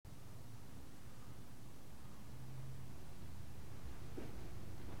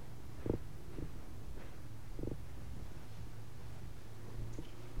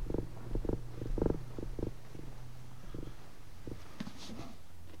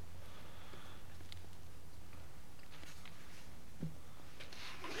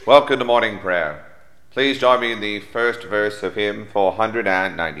Welcome to morning prayer. Please join me in the first verse of hymn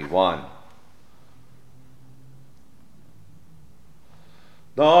 491.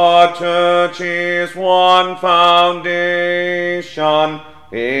 The church's one foundation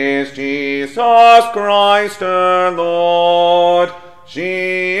is Jesus Christ our Lord.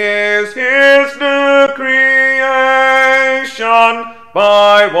 She is his new creation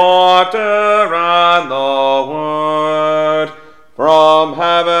by water and the word. From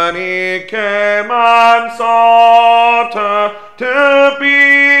heaven he came and sought her to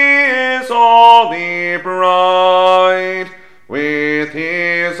be his holy bride. With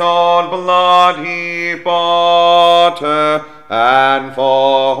his own blood he bought her, and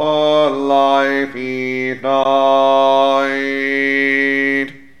for her life he died.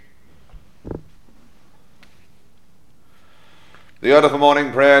 The order for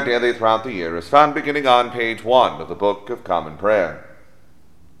morning prayer daily throughout the year is found beginning on page 1 of the Book of Common Prayer.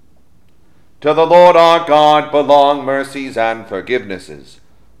 To the Lord our God belong mercies and forgivenesses,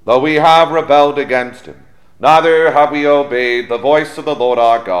 though we have rebelled against him. Neither have we obeyed the voice of the Lord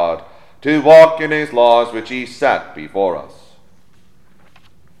our God, to walk in his laws which he set before us.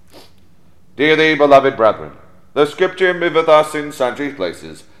 Dearly beloved brethren, the Scripture moveth us in sundry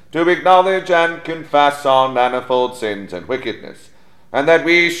places to acknowledge and confess our manifold sins and wickedness, and that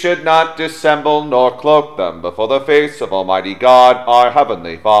we should not dissemble nor cloak them before the face of Almighty God, our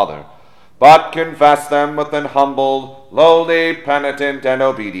heavenly Father, but confess them with an humble, lowly, penitent, and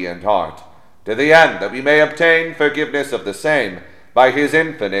obedient heart, to the end that we may obtain forgiveness of the same by his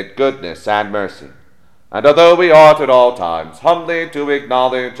infinite goodness and mercy. And although we ought at all times humbly to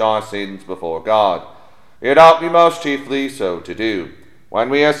acknowledge our sins before God, it ought we most chiefly so to do when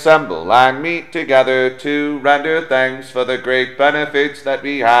we assemble and meet together to render thanks for the great benefits that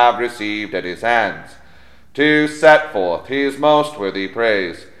we have received at his hands, to set forth his most worthy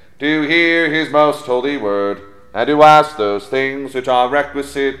praise, to hear his most holy word, and to ask those things which are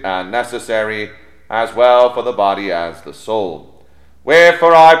requisite and necessary, as well for the body as the soul.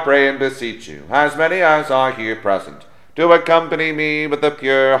 Wherefore I pray and beseech you, as many as are here present, to accompany me with a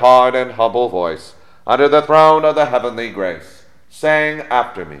pure heart and humble voice under the throne of the heavenly grace, saying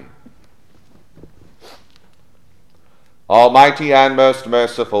after me, Almighty and most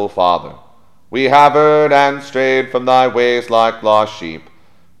merciful Father, we have erred and strayed from thy ways like lost sheep.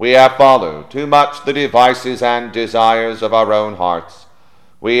 We have followed too much the devices and desires of our own hearts.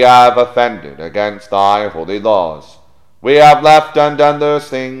 We have offended against thy holy laws. We have left undone those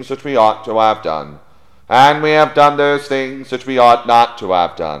things which we ought to have done, and we have done those things which we ought not to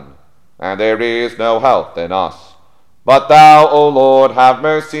have done, and there is no health in us. But thou, O Lord, have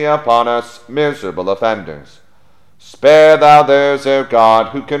mercy upon us, miserable offenders. Spare thou those, O God,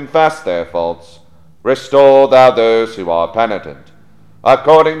 who confess their faults. Restore thou those who are penitent,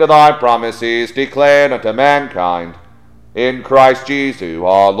 according to thy promises declared unto mankind, in Christ Jesus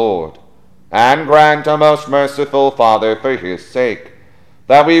our Lord. And grant, O most merciful Father, for his sake,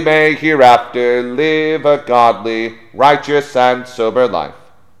 that we may hereafter live a godly, righteous, and sober life,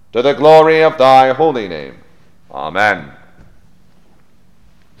 to the glory of thy holy name. Amen.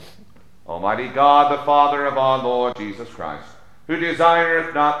 Almighty God, the Father of our Lord Jesus Christ, who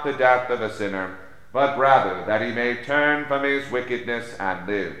desireth not the death of a sinner, but rather that he may turn from his wickedness and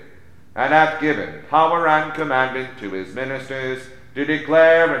live, and hath given power and commandment to his ministers to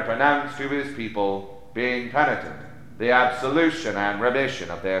declare and pronounce to his people, being penitent, the absolution and remission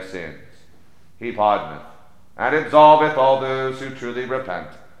of their sins. He pardoneth and absolveth all those who truly repent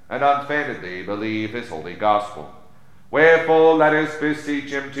and unfeignedly believe his holy gospel. Wherefore let us beseech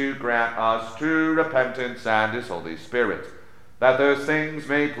him to grant us true repentance and his Holy Spirit, that those things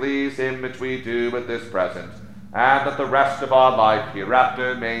may please him which we do at this present, and that the rest of our life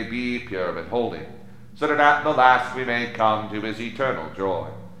hereafter may be pure and holy, so that at the last we may come to his eternal joy,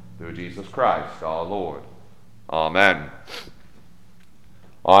 through Jesus Christ our Lord. Amen.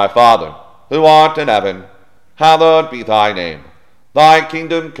 Our Father, who art in heaven, hallowed be thy name. Thy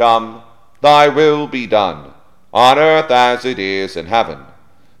kingdom come, thy will be done, on earth as it is in heaven.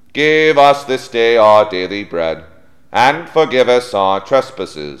 Give us this day our daily bread, and forgive us our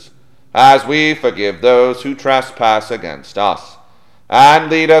trespasses, as we forgive those who trespass against us.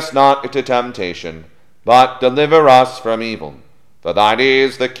 And lead us not into temptation, but deliver us from evil. For thine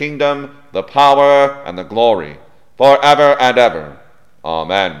is the kingdom, the power, and the glory, for ever and ever.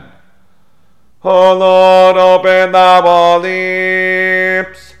 Amen. O Lord, open thou our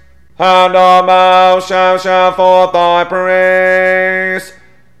lips, and our mouth shall shout forth thy praise.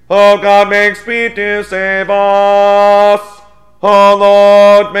 O God, make speed to save us. O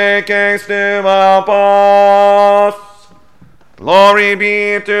Lord, make haste to help us. Glory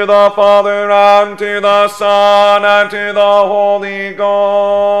be to the Father, and to the Son, and to the Holy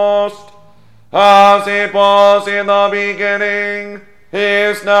Ghost, as it was in the beginning,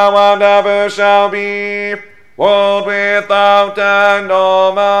 is now, and ever shall be, world without end.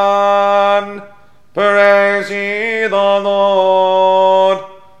 Amen. Praise ye the Lord.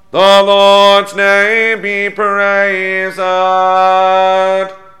 The Lord's name be praised.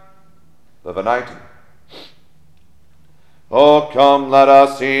 The Venite. O come, let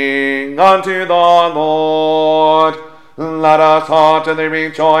us sing unto the Lord. Let us heartily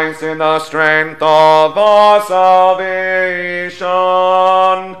rejoice in the strength of our salvation.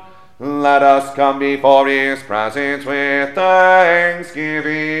 Let us come before his presence with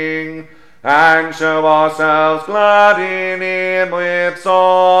thanksgiving, and show ourselves glad in him with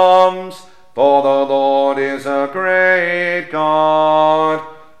psalms. For the Lord is a great God,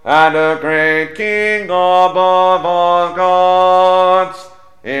 and a great King above all gods.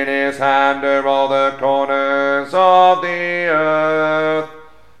 In his hand are all the corners of the earth,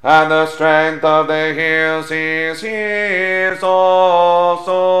 and the strength of the hills is his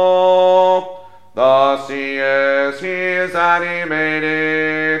also. The sea is his, and he made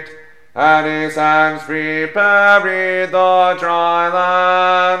it, and his hands prepared the dry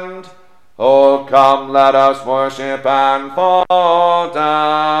land. O come, let us worship and fall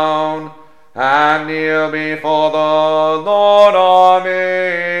down, and kneel before the Lord our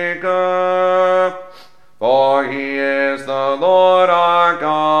Maker. For he is the Lord our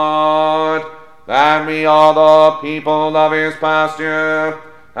God, and we are the people of his pasture,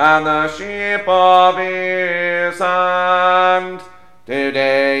 and the sheep of his hand.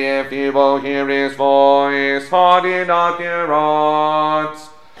 Today, if you will hear his voice, harden not your hearts,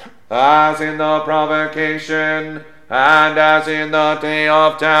 as in the provocation, and as in the day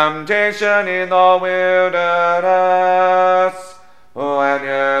of temptation in the wilderness, when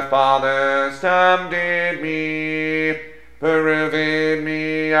your fathers tempted me, proving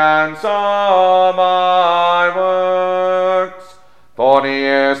me, and saw my works. 40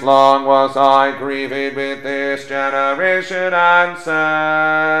 years long was I grieved with this generation, and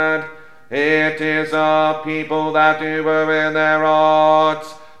said, it is a people that do err in their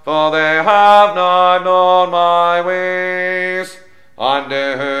hearts, for they have not known my ways, unto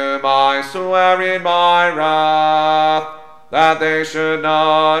whom I swear in my wrath, that they should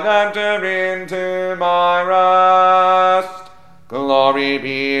not enter into my rest. Glory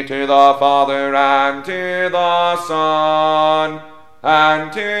be to the Father, and to the Son,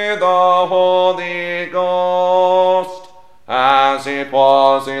 and to the Holy Ghost, as it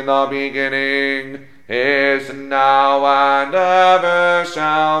was in the beginning, is now, and ever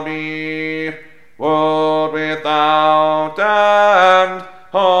shall be, world without end.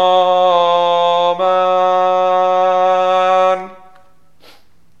 Amen.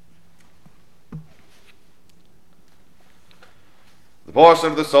 The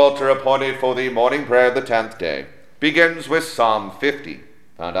portion of the Psalter appointed for the morning prayer of the 10th day begins with Psalm 50,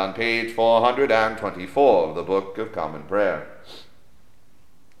 found on page 424 of the Book of Common Prayer.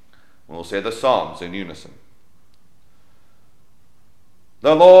 We'll say the Psalms in unison.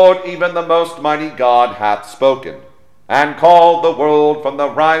 The Lord, even the most mighty God, hath spoken, and called the world from the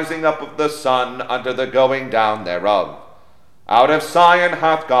rising up of the sun unto the going down thereof. Out of Zion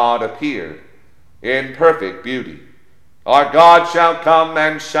hath God appeared, in perfect beauty. Our God shall come,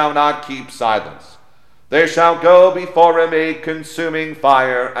 and shall not keep silence. There shall go before him a consuming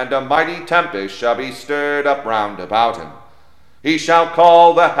fire, and a mighty tempest shall be stirred up round about him. He shall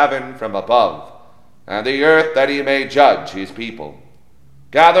call the heaven from above, and the earth, that he may judge his people.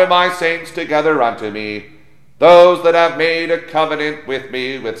 Gather my saints together unto me, those that have made a covenant with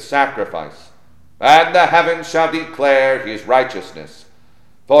me with sacrifice, and the heavens shall declare his righteousness.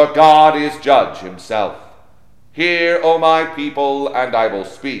 For God is judge himself. Hear, O my people, and I will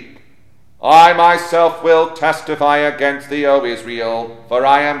speak. I myself will testify against thee, O Israel, for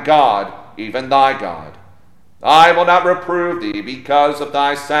I am God, even thy God. I will not reprove thee because of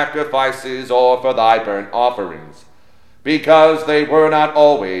thy sacrifices or for thy burnt offerings, because they were not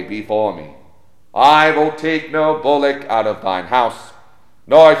always before me. I will take no bullock out of thine house,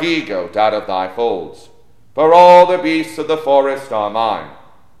 nor he-goat out of thy folds. For all the beasts of the forest are mine,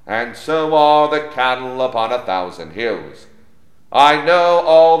 and so are the cattle upon 1,000 hills. I know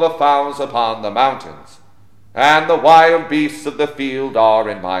all the fowls upon the mountains, and the wild beasts of the field are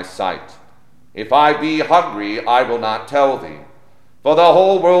in my sight. If I be hungry, I will not tell thee, for the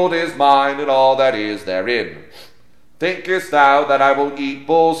whole world is mine, and all that is therein. Thinkest thou that I will eat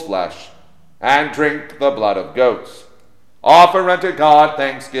bull's flesh, and drink the blood of goats? Offer unto God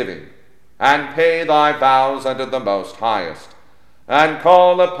thanksgiving, and pay thy vows unto the Most Highest. and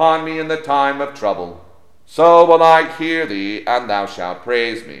call upon me in the time of trouble. So will I hear thee, and thou shalt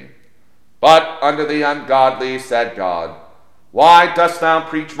praise me. But unto the ungodly said God, Why dost thou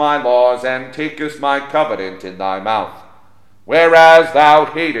preach my laws, and takest my covenant in thy mouth? Whereas thou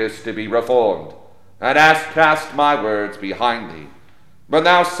hatest to be reformed, and hast cast my words behind thee. When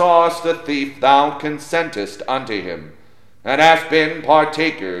thou sawest a thief, thou consentest unto him, and hast been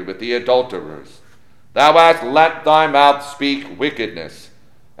partaker with the adulterers. Thou hast let thy mouth speak wickedness,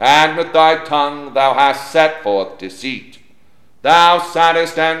 and with thy tongue thou hast set forth deceit. Thou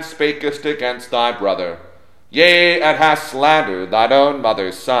sattest and spakest against thy brother, yea, and hast slandered thine own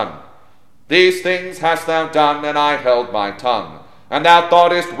mother's son. These things hast thou done, and I held my tongue. And thou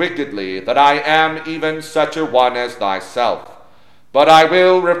thoughtest wickedly that I am even such a one as thyself. But I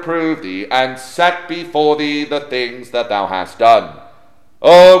will reprove thee, and set before thee the things that thou hast done.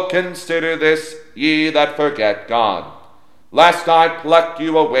 O consider this, ye that forget God, lest I pluck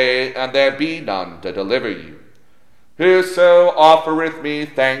you away, and there be none to deliver you. Whoso offereth me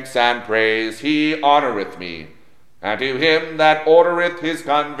thanks and praise, he honoureth me. And to him that ordereth his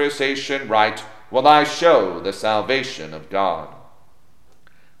conversation right will I show the salvation of God.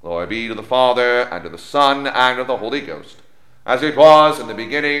 Glory be to the Father, and to the Son, and to the Holy Ghost, as it was in the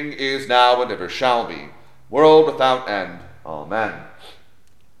beginning, is now, and ever shall be, world without end. Amen.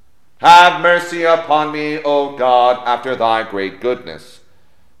 Have mercy upon me, O God, after thy great goodness.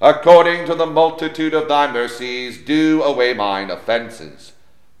 According to the multitude of thy mercies, do away mine offenses.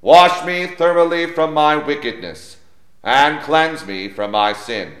 Wash me thoroughly from my wickedness, and cleanse me from my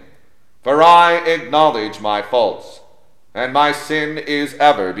sin. For I acknowledge my faults, and my sin is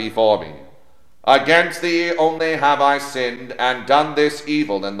ever before me. Against thee only have I sinned, and done this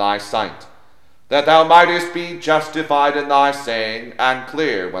evil in thy sight, that thou mightest be justified in thy saying, and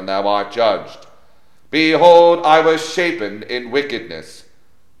clear when thou art judged. Behold, I was shapen in wickedness,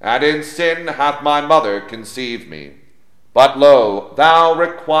 and in sin hath my mother conceived me. But lo, thou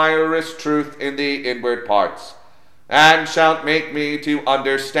requirest truth in the inward parts, and shalt make me to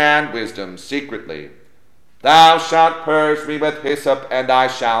understand wisdom secretly. Thou shalt purge me with hyssop, and I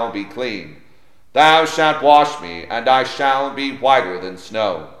shall be clean. Thou shalt wash me, and I shall be whiter than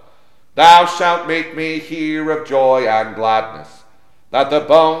snow. Thou shalt make me hear of joy and gladness, that the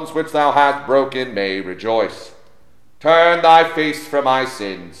bones which thou hast broken may rejoice. Turn thy face from my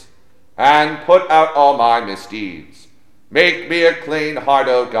sins, and put out all my misdeeds. Make me a clean heart,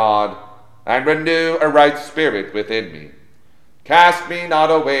 O God, and renew a right spirit within me. Cast me not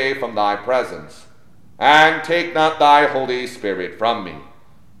away from thy presence, and take not thy Holy Spirit from me.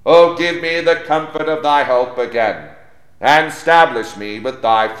 O give me the comfort of thy help again, and stablish me with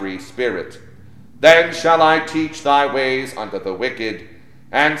thy free spirit. Then shall I teach thy ways unto the wicked,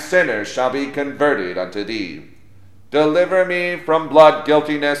 and sinners shall be converted unto thee. Deliver me from blood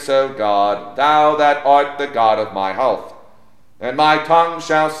guiltiness, O God, thou that art the God of my health, and my tongue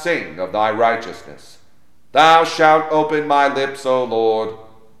shall sing of thy righteousness. Thou shalt open my lips, O Lord,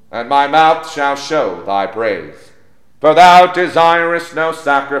 and my mouth shall show thy praise. For thou desirest no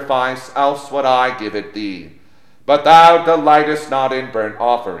sacrifice, else would I give it thee. But thou delightest not in burnt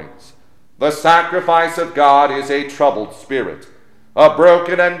offerings. The sacrifice of God is a troubled spirit. A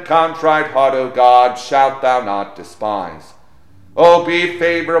broken and contrite heart, O God, shalt thou not despise. O be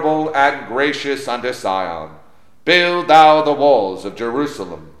favorable and gracious unto Zion. Build thou the walls of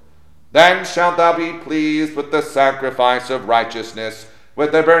Jerusalem. Then shalt thou be pleased with the sacrifice of righteousness,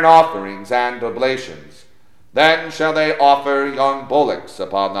 with the burnt offerings and oblations. Then shall they offer young bullocks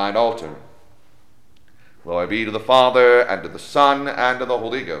upon thine altar. Glory be to the Father, and to the Son, and to the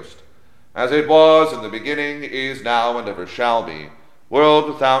Holy Ghost, as it was in the beginning, is now, and ever shall be, world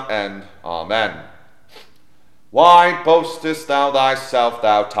without end. Amen. Why boastest thou thyself,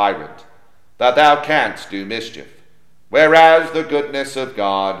 thou tyrant, that thou canst do mischief, whereas the goodness of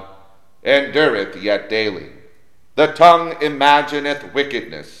God endureth yet daily? The tongue imagineth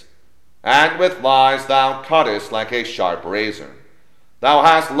wickedness, and with lies thou cuttest like a sharp razor. Thou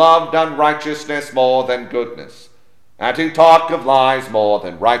hast loved unrighteousness more than goodness, and to talk of lies more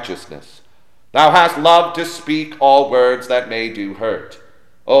than righteousness. Thou hast loved to speak all words that may do hurt,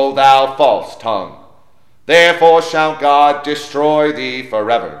 O thou false tongue. Therefore shall God destroy thee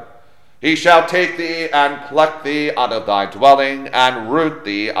forever. He shall take thee and pluck thee out of thy dwelling, and root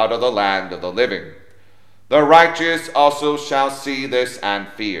thee out of the land of the living. The righteous also shall see this and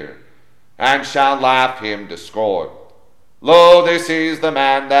fear, and shall laugh him to scorn. Lo, this is the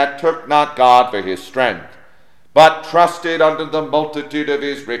man that took not God for his strength, but trusted unto the multitude of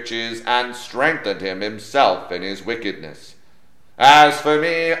his riches, and strengthened himself in his wickedness. As for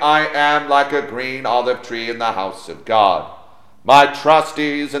me, I am like a green olive tree in the house of God. My trust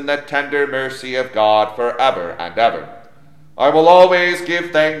is in the tender mercy of God forever and ever. I will always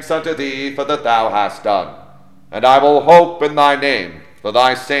give thanks unto thee for that thou hast done, and I will hope in thy name, for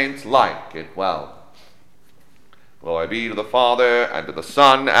thy saints like it well. Glory be to the Father, and to the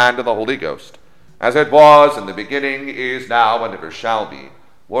Son, and to the Holy Ghost, as it was in the beginning, is now, and ever shall be,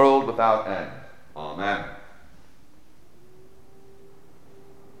 world without end. Amen.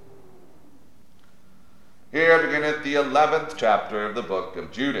 Here beginneth the 11th chapter of the book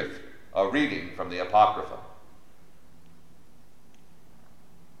of Judith, a reading from the Apocrypha.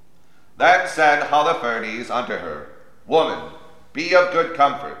 Then said Holofernes unto her, Woman, be of good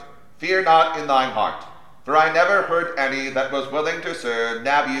comfort, fear not in thine heart, for I never heard any that was willing to serve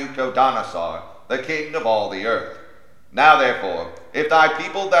Nabuchodonosor, the king of all the earth. Now therefore, if thy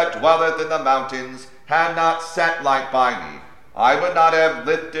people that dwelleth in the mountains had not set like by me, I would not have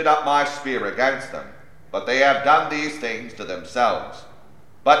lifted up my spear against them, but they have done these things to themselves.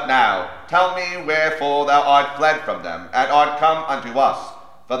 But now tell me wherefore thou art fled from them, and art come unto us,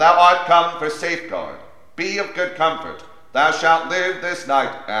 for thou art come for safeguard. Be of good comfort, thou shalt live this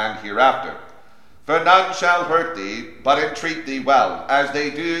night and hereafter. For none shall hurt thee, but entreat thee well, as they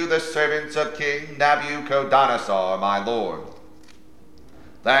do the servants of King Nabuchodonosor my lord.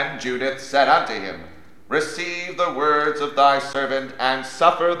 Then Judith said unto him, Receive the words of thy servant, and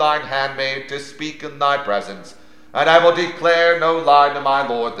suffer thine handmaid to speak in thy presence, and I will declare no lie to my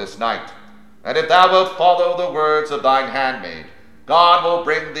lord this night. And if thou wilt follow the words of thine handmaid, God will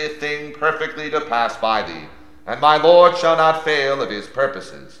bring the thing perfectly to pass by thee, and my lord shall not fail of his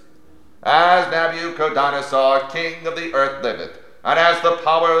purposes. As Nabuchodonosor, king of the earth, liveth, and as the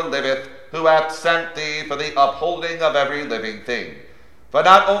power liveth, who hath sent thee for the upholding of every living thing. For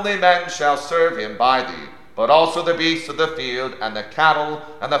not only men shall serve him by thee, but also the beasts of the field, and the cattle,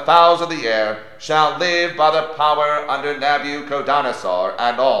 and the fowls of the air, shall live by the power under Nabuchodonosor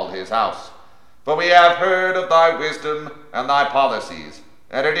and all his house. For we have heard of thy wisdom and thy policies,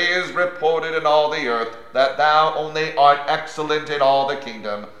 and it is reported in all the earth that thou only art excellent in all the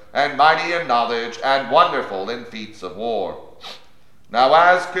kingdom, and mighty in knowledge, and wonderful in feats of war. Now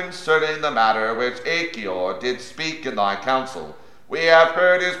as concerning the matter which Achior did speak in thy council, we have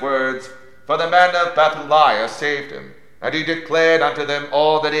heard his words, for the men of Bethuliah saved him, and he declared unto them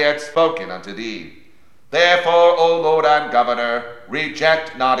all that he had spoken unto thee. Therefore, O Lord and Governor,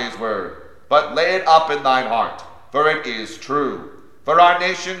 reject not his word, but lay it up in thine heart, for it is true. For our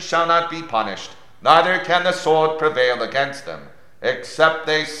nation shall not be punished, neither can the sword prevail against them, except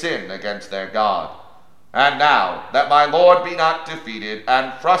they sin against their God. And now, that my Lord be not defeated,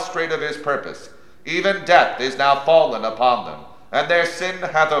 and frustrate of his purpose, even death is now fallen upon them, and their sin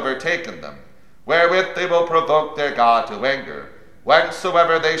hath overtaken them, wherewith they will provoke their God to anger,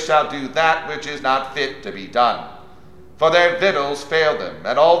 whensoever they shall do that which is not fit to be done. For their victuals fail them,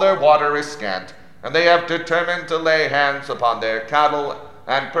 and all their water is scant, and they have determined to lay hands upon their cattle,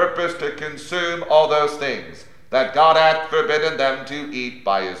 and purpose to consume all those things that God hath forbidden them to eat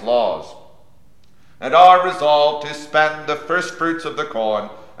by his laws, and are resolved to spend the firstfruits of the corn,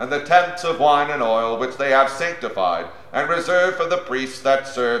 and the tenths of wine and oil, which they have sanctified, and reserved for the priests that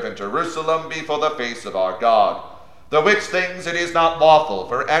serve in Jerusalem before the face of our God. The which things it is not lawful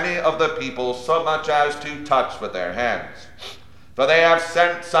for any of the people so much as to touch with their hands. For they have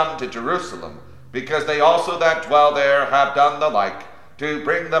sent some to Jerusalem, because they also that dwell there have done the like, to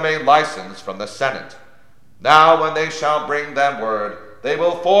bring them a license from the Senate. Now when they shall bring them word, they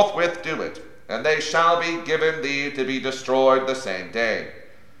will forthwith do it, and they shall be given thee to be destroyed the same day.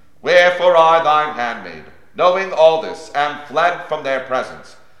 Wherefore I thine handmaid, knowing all this, am fled from their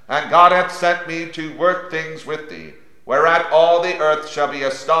presence, and God hath sent me to work things with thee, whereat all the earth shall be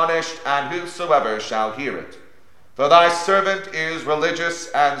astonished, and whosoever shall hear it. For thy servant is religious,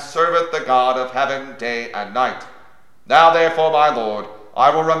 and serveth the God of heaven day and night. Now therefore, my Lord,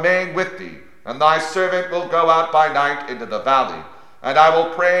 I will remain with thee, and thy servant will go out by night into the valley, and I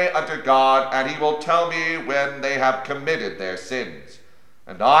will pray unto God, and he will tell me when they have committed their sins.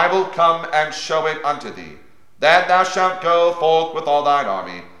 And I will come and show it unto thee. Then thou shalt go forth with all thine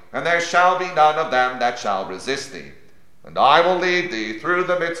army, and there shall be none of them that shall resist thee. And I will lead thee through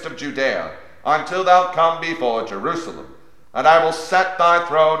the midst of Judea, until thou come before Jerusalem. And I will set thy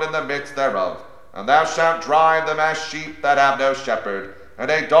throne in the midst thereof, and thou shalt drive them as sheep that have no shepherd, and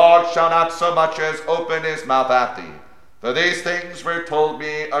a dog shall not so much as open his mouth at thee. For these things were told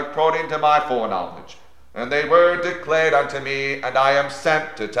me according to my foreknowledge, and they were declared unto me, and I am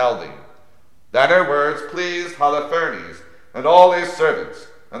sent to tell thee. Then her words pleased Holofernes and all his servants,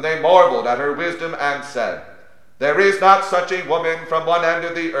 and they marveled at her wisdom, and said, There is not such a woman from one end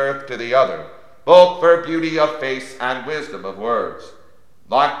of the earth to the other, both for beauty of face and wisdom of words.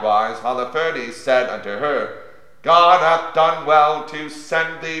 Likewise Holofernes said unto her, God hath done well to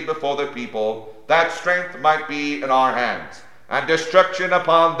send thee before the people, that strength might be in our hands, and destruction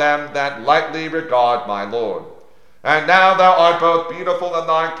upon them that lightly regard my Lord. And now thou art both beautiful in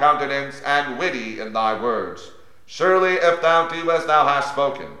thy countenance, and witty in thy words. Surely if thou do as thou hast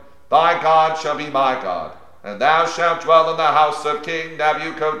spoken, thy God shall be my God, and thou shalt dwell in the house of King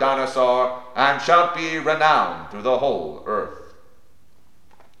Nebuchadnezzar, and shalt be renowned through the whole earth.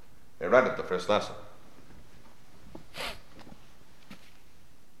 They read it the first lesson.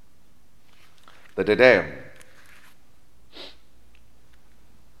 The Te Deum.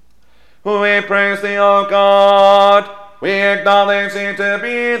 We praise thee, O God. We acknowledge thee to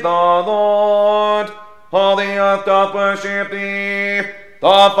be the Lord. All the earth doth worship thee,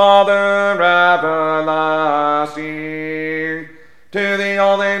 the Father everlasting. To thee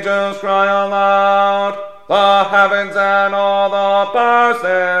all angels cry aloud, the heavens and all the powers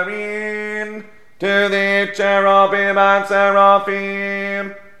therein. To thee cherubim and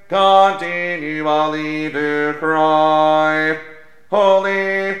seraphim continually do cry,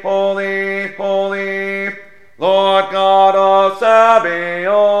 Holy, holy, holy, Lord God of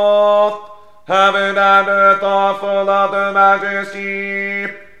Sabaoth. Heaven and earth are full of the majesty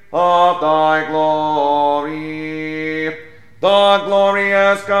of thy glory. The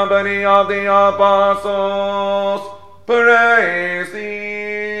glorious company of the apostles praise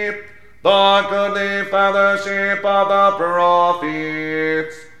thee. The goodly fellowship of the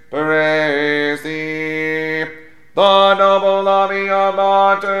prophets praise thee. The noble army of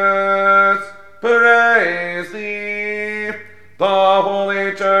martyrs praise thee. The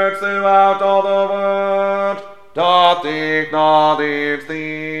holy church throughout all the world doth acknowledge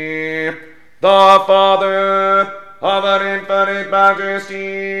thee. The Father of an infinite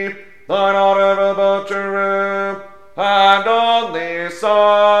majesty, thine honorable cherub, and only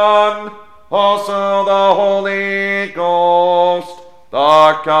Son, also the Holy Ghost,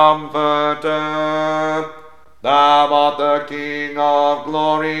 the Comforter. Thou art the King of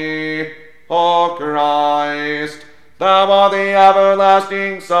glory, O Christ. Thou art the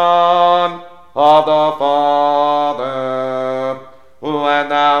everlasting Son of the Father. When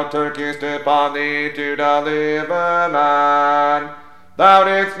thou tookest upon thee to deliver man, thou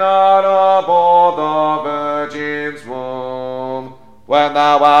didst not abhor the Virgin's womb. When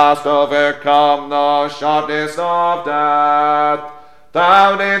thou hast overcome the sharpness of death,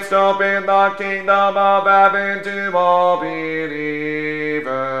 thou didst open the kingdom of heaven to all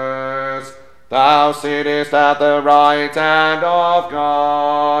believers. Thou sittest at the right hand of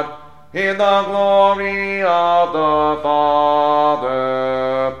God, in the glory of the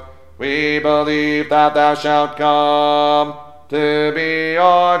Father. We believe that thou shalt come to be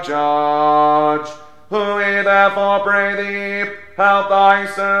our judge. We therefore pray thee, help thy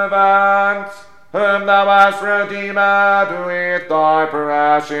servants, whom thou hast redeemed with thy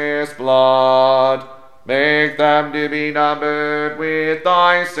precious blood. Make them to be numbered with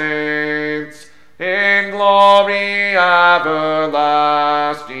thy saints in glory everlasting.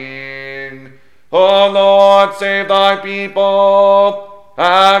 O Lord, save thy people,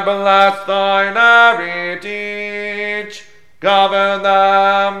 and bless thine heritage. Govern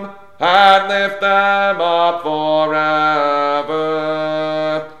them, and lift them up forever.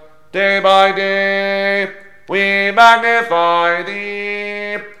 Day by day we magnify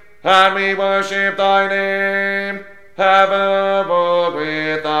thee, and we worship thy name evermore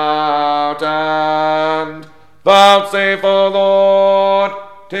without end. Vouchsafe, O Lord,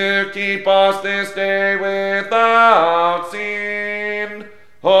 to keep us this day without sin.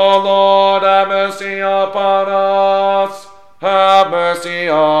 O Lord, have mercy upon us. Have mercy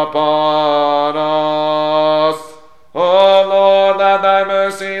upon us. O Lord, let thy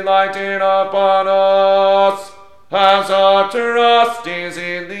mercy lighten upon us, as our trust is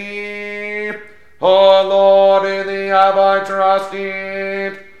in thee. O Lord, in thee have I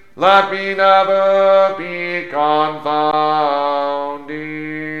trusted. Let me never be confounded.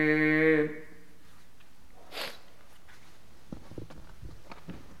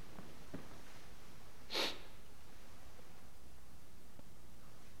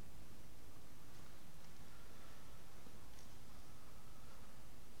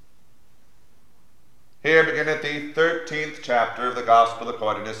 Here beginneth the 13th chapter of the Gospel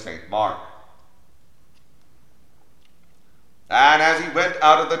according to St. Mark. And as he went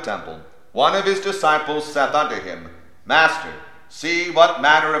out of the temple, one of his disciples saith unto him, Master, see what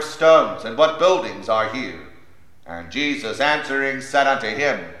manner of stones and what buildings are here. And Jesus answering said unto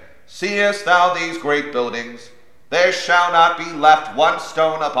him, Seest thou these great buildings? There shall not be left one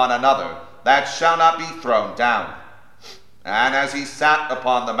stone upon another, that shall not be thrown down. And as he sat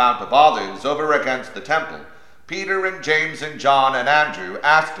upon the Mount of Olives over against the temple, Peter and James and John and Andrew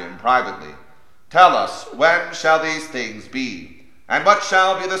asked him privately, Tell us, when shall these things be? And what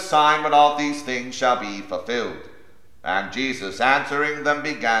shall be the sign when all these things shall be fulfilled? And Jesus answering them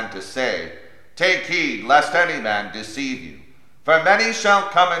began to say, Take heed lest any man deceive you. For many shall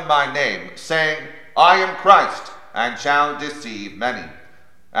come in my name, saying, I am Christ, and shall deceive many.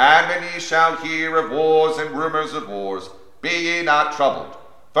 And when ye shall hear of wars and rumors of wars, be ye not troubled,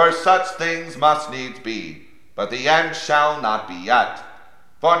 for such things must needs be, but the end shall not be yet.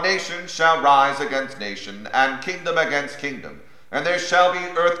 For nation shall rise against nation, and kingdom against kingdom, and there shall be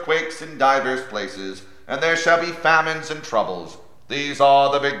earthquakes in divers places, and there shall be famines and troubles. These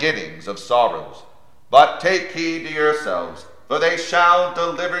are the beginnings of sorrows. But take heed to yourselves, for they shall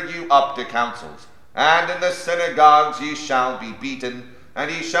deliver you up to councils, and in the synagogues ye shall be beaten,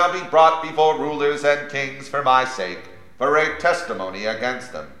 and ye shall be brought before rulers and kings for my sake, for a testimony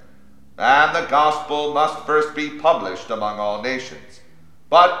against them. And the gospel must first be published among all nations.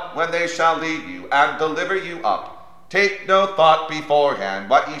 But when they shall lead you and deliver you up, take no thought beforehand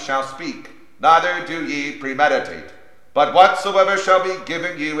what ye shall speak, neither do ye premeditate. But whatsoever shall be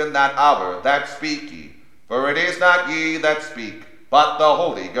given you in that hour, that speak ye. For it is not ye that speak, but the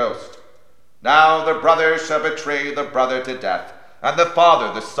Holy Ghost. Now the brother shall betray the brother to death, and the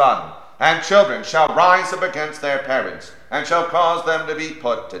father the son, and children shall rise up against their parents, and shall cause them to be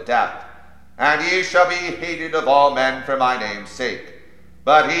put to death. And ye shall be hated of all men for my name's sake.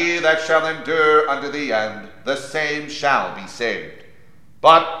 But he that shall endure unto the end, the same shall be saved.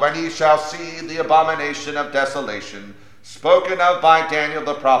 But when ye shall see the abomination of desolation, spoken of by Daniel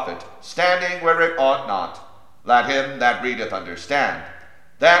the prophet, standing where it ought not, let him that readeth understand.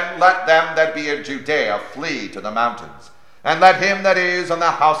 Then let them that be in Judea flee to the mountains. And let him that is on the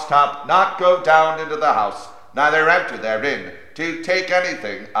housetop not go down into the house, neither enter therein, to take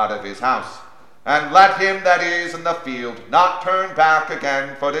anything out of his house. And let him that is in the field not turn back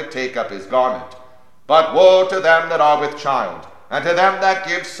again for to take up his garment. But woe to them that are with child, and to them that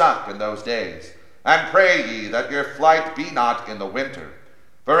give suck in those days. And pray ye that your flight be not in the winter.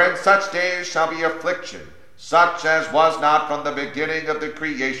 For in such days shall be affliction, such as was not from the beginning of the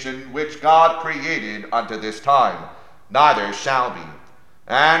creation which God created unto this time, neither shall be.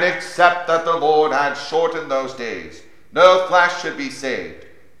 And except that the Lord had shortened those days, no flesh should be saved.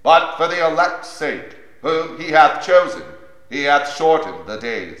 But for the elect's sake, whom he hath chosen, he hath shortened the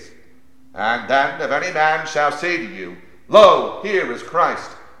days. And then if any man shall say to you, Lo, here is Christ,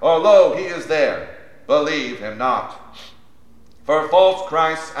 or lo, he is there, believe him not. For false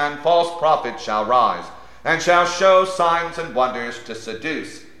Christs and false prophets shall rise, and shall show signs and wonders to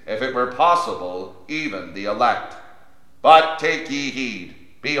seduce, if it were possible, even the elect. But take ye heed.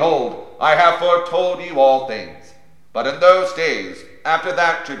 Behold, I have foretold you all things. But in those days, after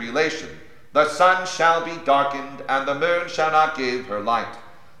that tribulation, the sun shall be darkened, and the moon shall not give her light,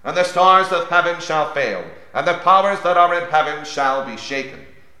 and the stars of heaven shall fail, and the powers that are in heaven shall be shaken.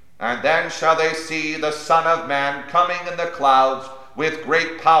 And then shall they see the Son of Man coming in the clouds with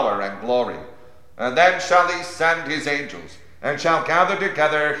great power and glory. And then shall he send his angels, and shall gather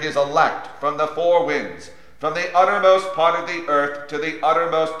together his elect from the four winds, from the uttermost part of the earth to the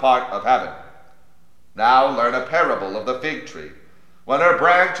uttermost part of heaven. Now learn a parable of the fig tree. When her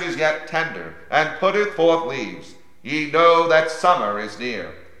branch is yet tender, and putteth forth leaves, ye know that summer is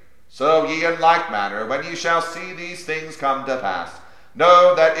near. So ye in like manner, when ye shall see these things come to pass,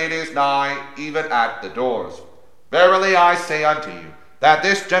 know that it is nigh, even at the doors. Verily I say unto you, that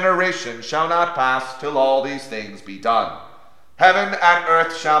this generation shall not pass till all these things be done. Heaven and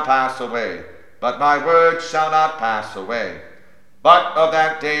earth shall pass away, but my word shall not pass away. But of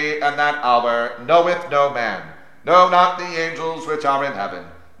that day and that hour knoweth no man, no, not the angels which are in heaven,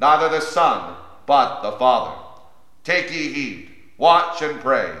 neither the Son, but the Father. Take ye heed, watch and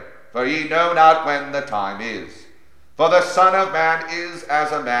pray, for ye know not when the time is. For the Son of Man is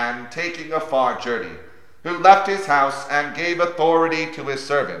as a man taking a far journey, who left his house and gave authority to his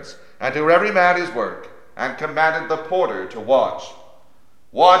servants, and to every man his work, and commanded the porter to watch.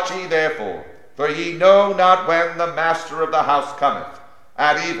 Watch ye therefore, for ye know not when the master of the house cometh,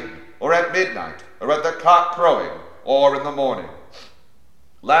 at even, or at midnight, or at the cock crowing, or in the morning,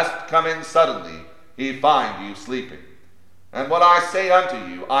 lest coming suddenly he find you sleeping. And what I say unto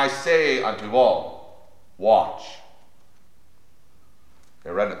you, I say unto all, watch.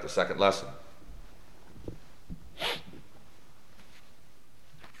 Here endeth the second lesson.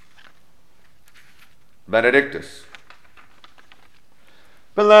 Benedictus.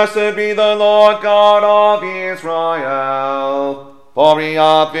 Blessed be the Lord God of Israel. For he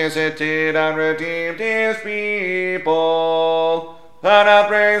hath visited and redeemed his people, and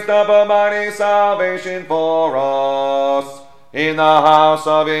hath raised up a mighty salvation for us in the house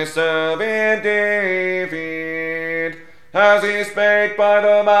of his servant David, as he spake by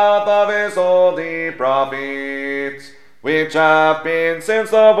the mouth of his holy prophets, which have been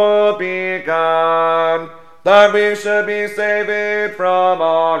since the world began, that we should be saved from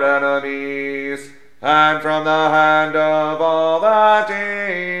our enemies, and from the hand of all that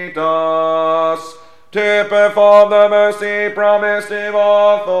hate us, to perform the mercy promised to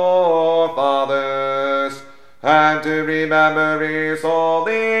our forefathers, and to remember his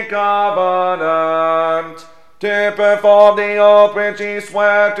holy covenant, to perform the oath which he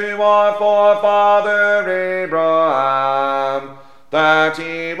sware to our forefather Abraham, that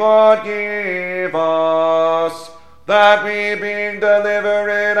he would give us, that we, being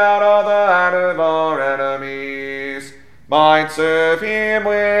delivered out of the hand of our enemies, might serve him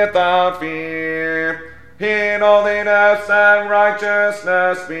without fear, in holiness and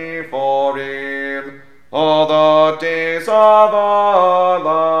righteousness before him, all the days of our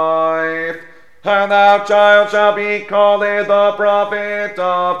life. And thou, child, shalt be called the prophet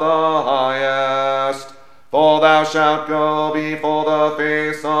of the highest, for thou shalt go before the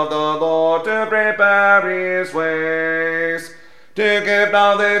face of the Lord to prepare his ways, to give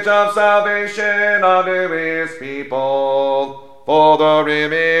knowledge of salvation unto his people, for the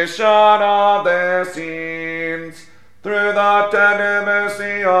remission of their sins, through the tender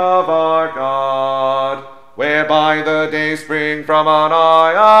mercy of our God, whereby the dayspring from on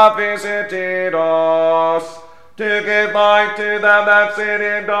high hath visited us, to give light to them that sit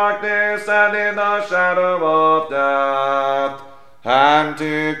in darkness and in the shadow of death, and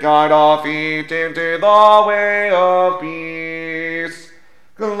to guide our feet into the way of peace.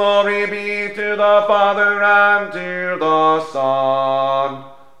 Glory be to the Father, and to the Son,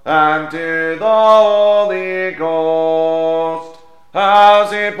 and to the Holy Ghost,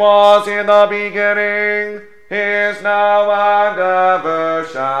 as it was in the beginning, is now, and ever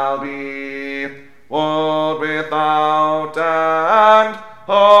shall be, world without end.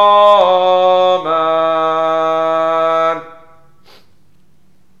 Amen.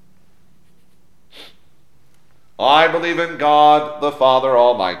 I believe in God, the Father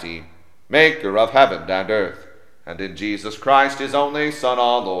Almighty, maker of heaven and earth, and in Jesus Christ, his only Son,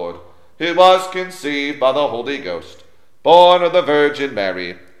 our Lord, who was conceived by the Holy Ghost, born of the Virgin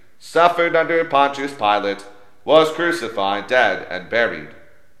Mary, suffered under Pontius Pilate, was crucified, dead, and buried.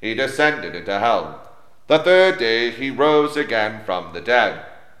 He descended into hell. The third day he rose again from the dead.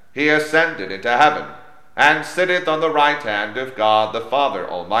 He ascended into heaven, and sitteth on the right hand of God the Father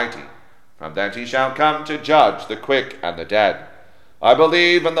Almighty. From thence he shall come to judge the quick and the dead. I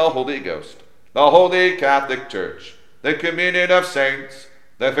believe in the Holy Ghost, the Holy Catholic Church, the communion of saints,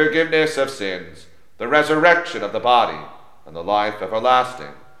 the forgiveness of sins, the resurrection of the body, and the life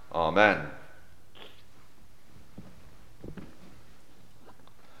everlasting. Amen.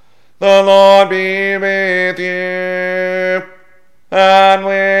 The Lord be with you, and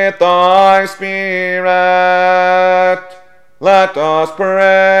with thy spirit. Let us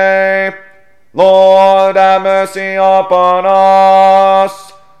pray. Lord, have mercy upon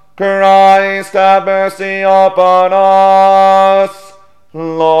us. Christ, have mercy upon us.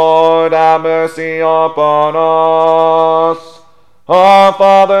 Lord, have mercy upon us. Our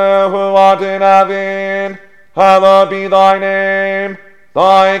Father, who art in heaven, hallowed be thy name.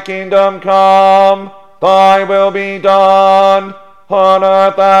 Thy kingdom come, thy will be done, on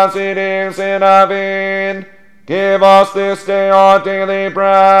earth as it is in heaven. Give us this day our daily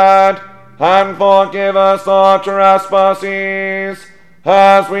bread, and forgive us our trespasses,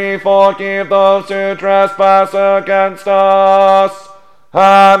 as we forgive those who trespass against us.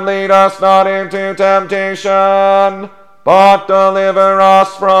 And lead us not into temptation, but deliver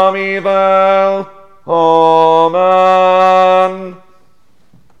us from evil. Amen.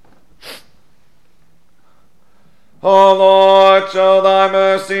 O Lord, show thy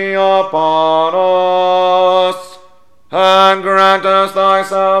mercy upon us, and grant us thy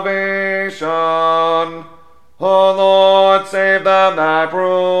salvation. O Lord, save them that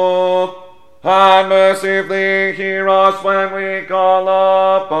rule, and mercifully hear us when we call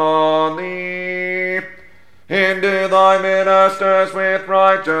upon thee. Endue thy ministers with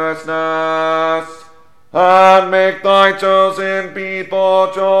righteousness, and make thy chosen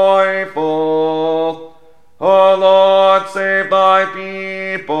people joyful. O Lord, save thy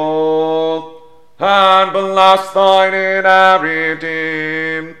people, and bless thine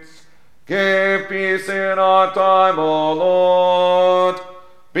inheritance. Give peace in our time, O Lord,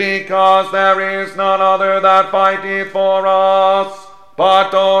 because there is none other that fighteth for us,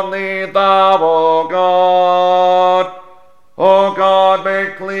 but only thou, O God. O God,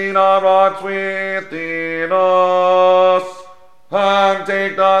 make clean our hearts within us, and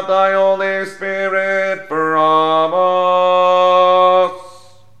take not thy Holy Spirit from us.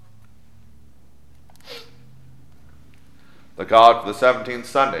 The God for the 17th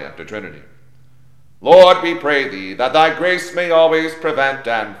Sunday after Trinity. Lord, we pray thee that thy grace may always prevent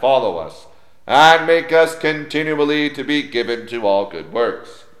and follow us, and make us continually to be given to all good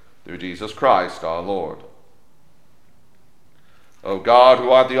works, through Jesus Christ our Lord. O God,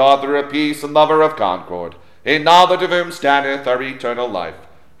 who art the author of peace and lover of concord, in knowledge of whom standeth our eternal life,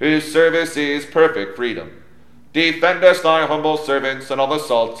 whose service is perfect freedom, defend us, thy humble servants, in all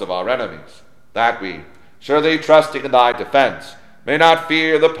assaults of our enemies, that we, surely trusting in thy defense, may not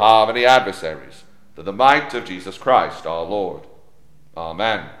fear the power of any adversaries, through the might of Jesus Christ our Lord.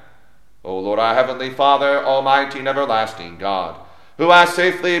 Amen. O Lord, our heavenly Father, almighty and everlasting God, who hast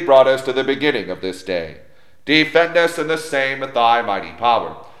safely brought us to the beginning of this day, defend us in the same with thy mighty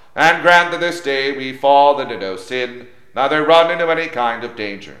power, and grant that this day we fall into no sin, neither run into any kind of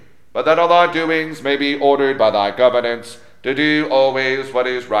danger, but that all our doings may be ordered by thy governance, to do always what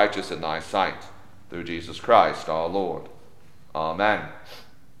is righteous in thy sight, through Jesus Christ our Lord. Amen.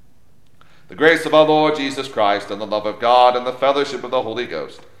 The grace of our Lord Jesus Christ, and the love of God, and the fellowship of the Holy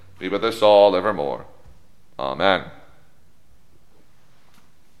Ghost, be with us all evermore. Amen.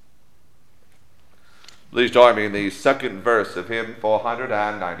 Please join me in the second verse of hymn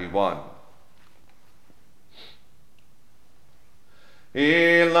 491.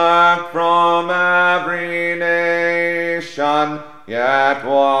 Elect from every nation, yet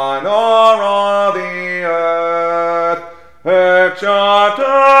one o'er all the earth, her charter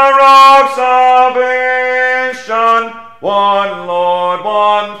of salvation, one Lord,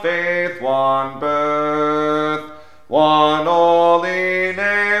 one faith, one birth, one holy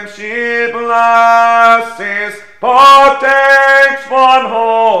name she blesses, partakes one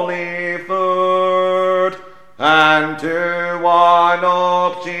holy food, and to one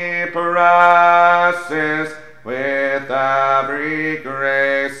hope she presses, with every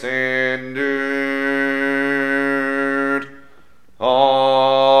grace